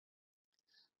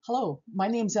Hello, my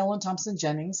name's Ellen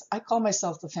Thompson-Jennings. I call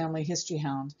myself the Family History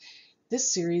Hound.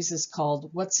 This series is called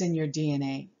What's in Your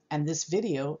DNA, and this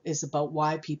video is about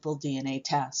why people DNA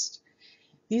test.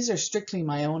 These are strictly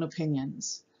my own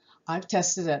opinions. I've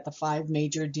tested at the 5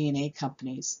 major DNA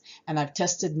companies, and I've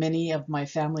tested many of my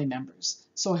family members.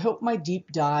 So I hope my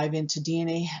deep dive into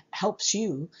DNA helps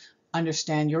you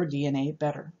understand your DNA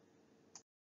better.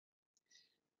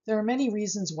 There are many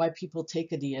reasons why people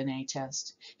take a DNA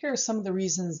test. Here are some of the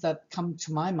reasons that come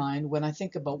to my mind when I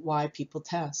think about why people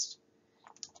test.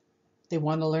 They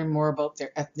want to learn more about their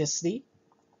ethnicity.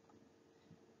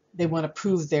 They want to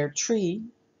prove their tree.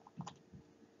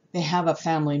 They have a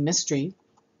family mystery.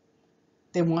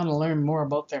 They want to learn more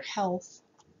about their health.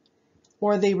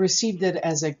 Or they received it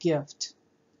as a gift.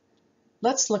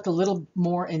 Let's look a little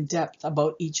more in depth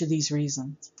about each of these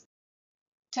reasons.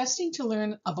 Testing to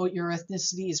learn about your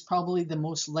ethnicity is probably the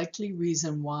most likely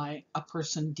reason why a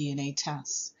person DNA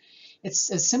tests.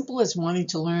 It's as simple as wanting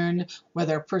to learn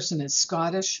whether a person is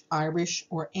Scottish, Irish,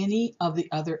 or any of the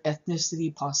other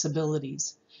ethnicity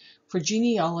possibilities. For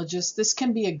genealogists, this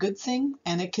can be a good thing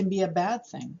and it can be a bad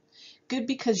thing. Good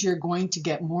because you're going to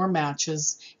get more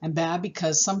matches, and bad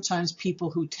because sometimes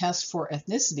people who test for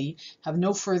ethnicity have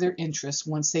no further interest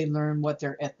once they learn what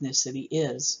their ethnicity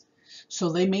is.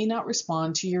 So they may not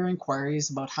respond to your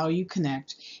inquiries about how you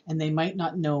connect, and they might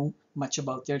not know much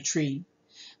about their tree.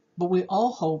 But we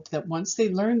all hope that once they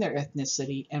learn their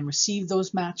ethnicity and receive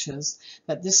those matches,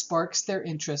 that this sparks their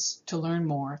interest to learn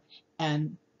more,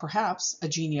 and perhaps a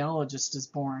genealogist is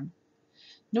born.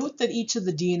 Note that each of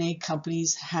the DNA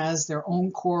companies has their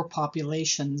own core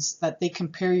populations that they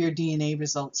compare your DNA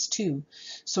results to,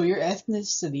 so your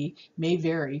ethnicity may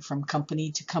vary from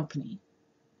company to company.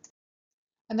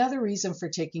 Another reason for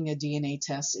taking a DNA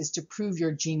test is to prove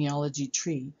your genealogy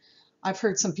tree. I've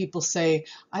heard some people say,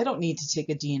 I don't need to take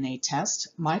a DNA test.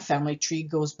 My family tree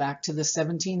goes back to the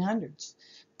 1700s.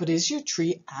 But is your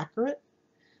tree accurate?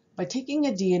 By taking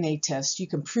a DNA test, you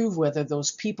can prove whether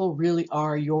those people really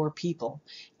are your people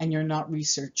and you're not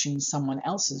researching someone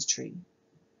else's tree.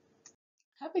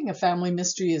 Having a family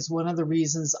mystery is one of the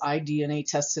reasons I DNA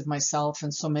tested myself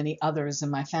and so many others in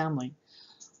my family.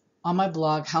 On my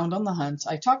blog, Hound on the Hunt,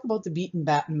 I talk about the Beaten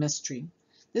Batten mystery.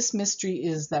 This mystery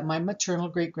is that my maternal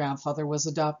great-grandfather was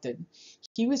adopted.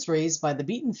 He was raised by the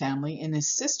Beaten family, and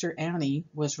his sister Annie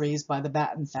was raised by the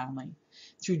Batten family.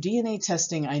 Through DNA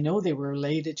testing, I know they were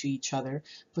related to each other,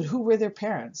 but who were their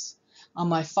parents? On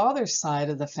my father's side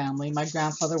of the family, my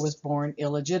grandfather was born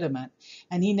illegitimate,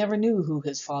 and he never knew who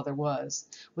his father was.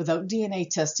 Without DNA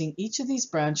testing, each of these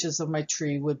branches of my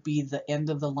tree would be the end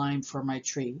of the line for my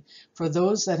tree. For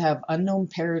those that have unknown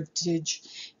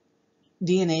parentage,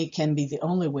 DNA can be the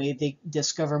only way they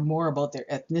discover more about their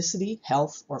ethnicity,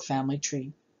 health, or family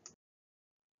tree.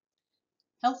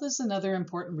 Health is another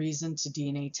important reason to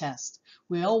DNA test.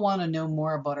 We all want to know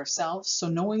more about ourselves, so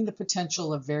knowing the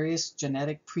potential of various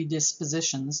genetic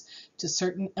predispositions to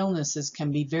certain illnesses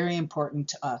can be very important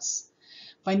to us.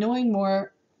 By knowing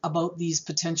more about these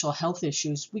potential health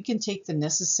issues, we can take the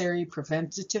necessary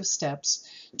preventative steps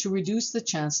to reduce the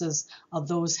chances of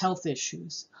those health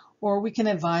issues, or we can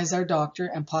advise our doctor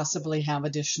and possibly have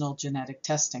additional genetic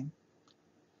testing.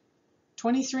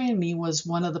 23andMe was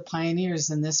one of the pioneers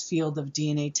in this field of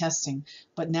DNA testing,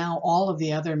 but now all of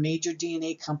the other major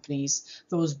DNA companies,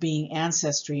 those being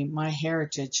Ancestry,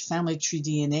 MyHeritage, Family Tree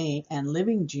DNA, and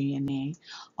Living DNA,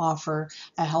 offer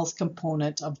a health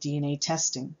component of DNA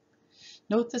testing.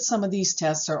 Note that some of these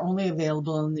tests are only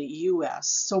available in the US,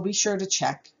 so be sure to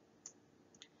check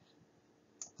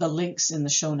the links in the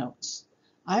show notes.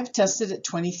 I've tested at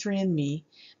 23andMe,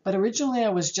 but originally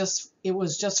it was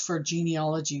just for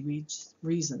genealogy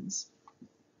reasons.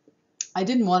 I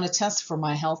didn't want to test for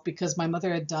my health because my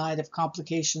mother had died of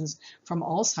complications from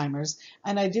Alzheimer's,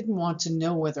 and I didn't want to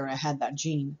know whether I had that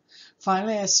gene.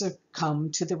 Finally, I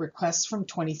succumbed to the request from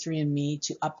 23andMe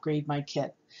to upgrade my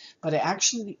kit, but I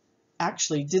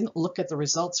actually didn't look at the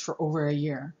results for over a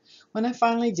year. When I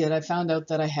finally did, I found out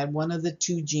that I had one of the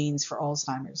 2 genes for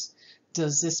Alzheimer's.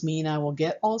 Does this mean I will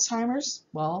get Alzheimer's?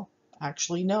 Well,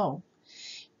 actually, no.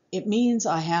 It means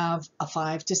I have a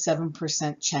 5 to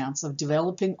 7% chance of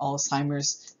developing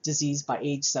Alzheimer's disease by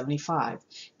age 75,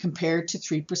 compared to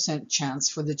 3% chance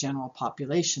for the general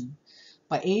population.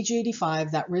 By age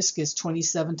 85, that risk is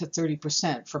 27 to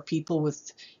 30% for people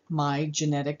with my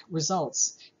genetic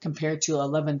results, compared to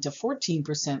 11 to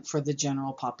 14% for the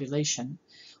general population.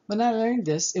 When I learned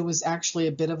this, it was actually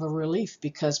a bit of a relief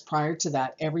because prior to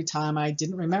that, every time I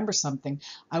didn't remember something,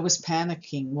 I was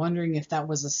panicking, wondering if that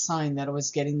was a sign that I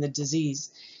was getting the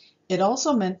disease. It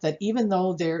also meant that even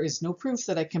though there is no proof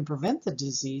that I can prevent the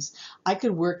disease, I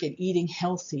could work at eating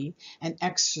healthy and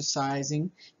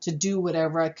exercising to do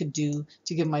whatever I could do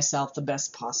to give myself the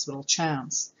best possible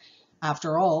chance.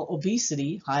 After all,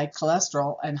 obesity, high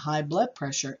cholesterol, and high blood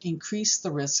pressure increase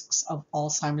the risks of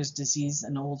Alzheimer's disease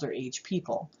in older age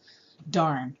people.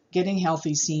 Darn, getting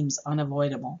healthy seems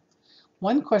unavoidable.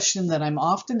 One question that I'm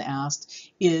often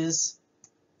asked is,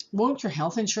 won't your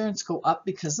health insurance go up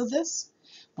because of this?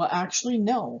 Well, actually,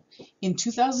 no. In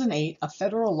 2008, a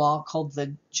federal law called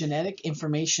the Genetic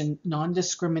Information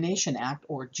Non-Discrimination Act,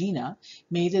 or GINA,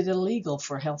 made it illegal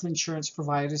for health insurance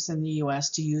providers in the U.S.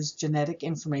 to use genetic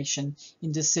information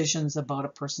in decisions about a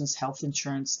person's health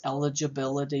insurance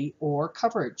eligibility or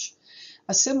coverage.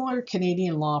 A similar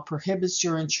Canadian law prohibits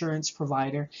your insurance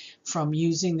provider from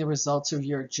using the results of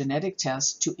your genetic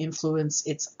test to influence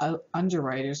its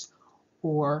underwriters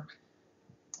or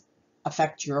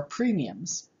affect your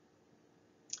premiums.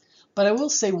 But I will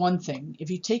say one thing,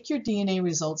 if you take your DNA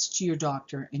results to your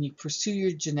doctor and you pursue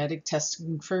your genetic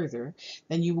testing further,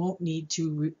 then you would need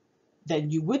to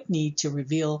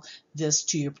reveal this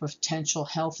to your potential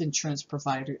health insurance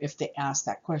provider if they ask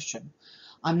that question.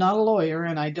 I'm not a lawyer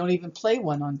and I don't even play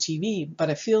one on TV,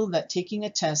 but I feel that taking a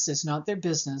test is not their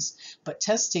business, but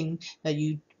testing that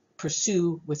you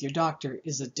pursue with your doctor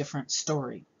is a different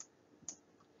story.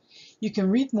 You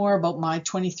can read more about my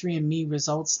 23andMe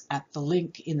results at the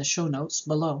link in the show notes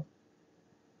below.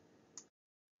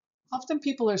 Often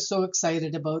people are so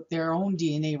excited about their own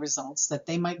DNA results that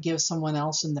they might give someone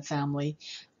else in the family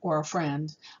or a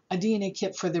friend a DNA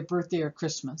kit for their birthday or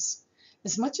Christmas.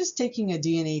 As much as taking a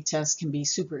DNA test can be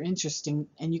super interesting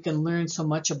and you can learn so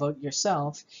much about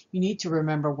yourself, you need to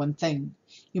remember one thing.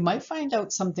 You might find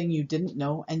out something you didn't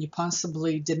know and you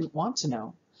possibly didn't want to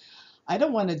know. I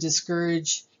don't want to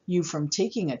discourage you from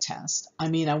taking a test. I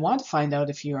mean, I want to find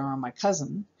out if you are my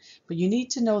cousin, but you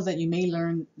need to know that you may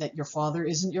learn that your father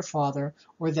isn't your father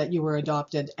or that you were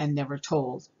adopted and never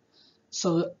told.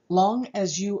 So long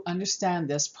as you understand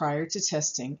this prior to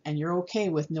testing and you're okay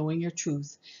with knowing your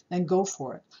truth, then go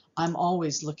for it. I'm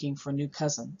always looking for new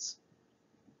cousins.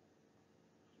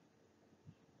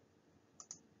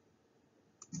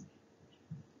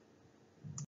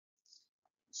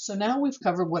 So now we've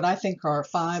covered what I think are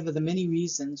 5 of the many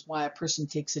reasons why a person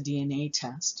takes a DNA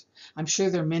test. I'm sure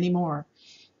there are many more.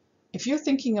 If you're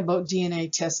thinking about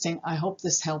DNA testing, I hope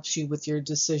this helps you with your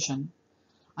decision.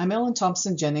 I'm Ellen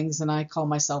Thompson-Jennings and I call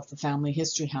myself the Family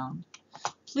History Hound.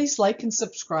 Please like and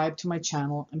subscribe to my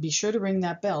channel and be sure to ring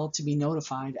that bell to be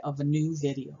notified of a new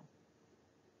video.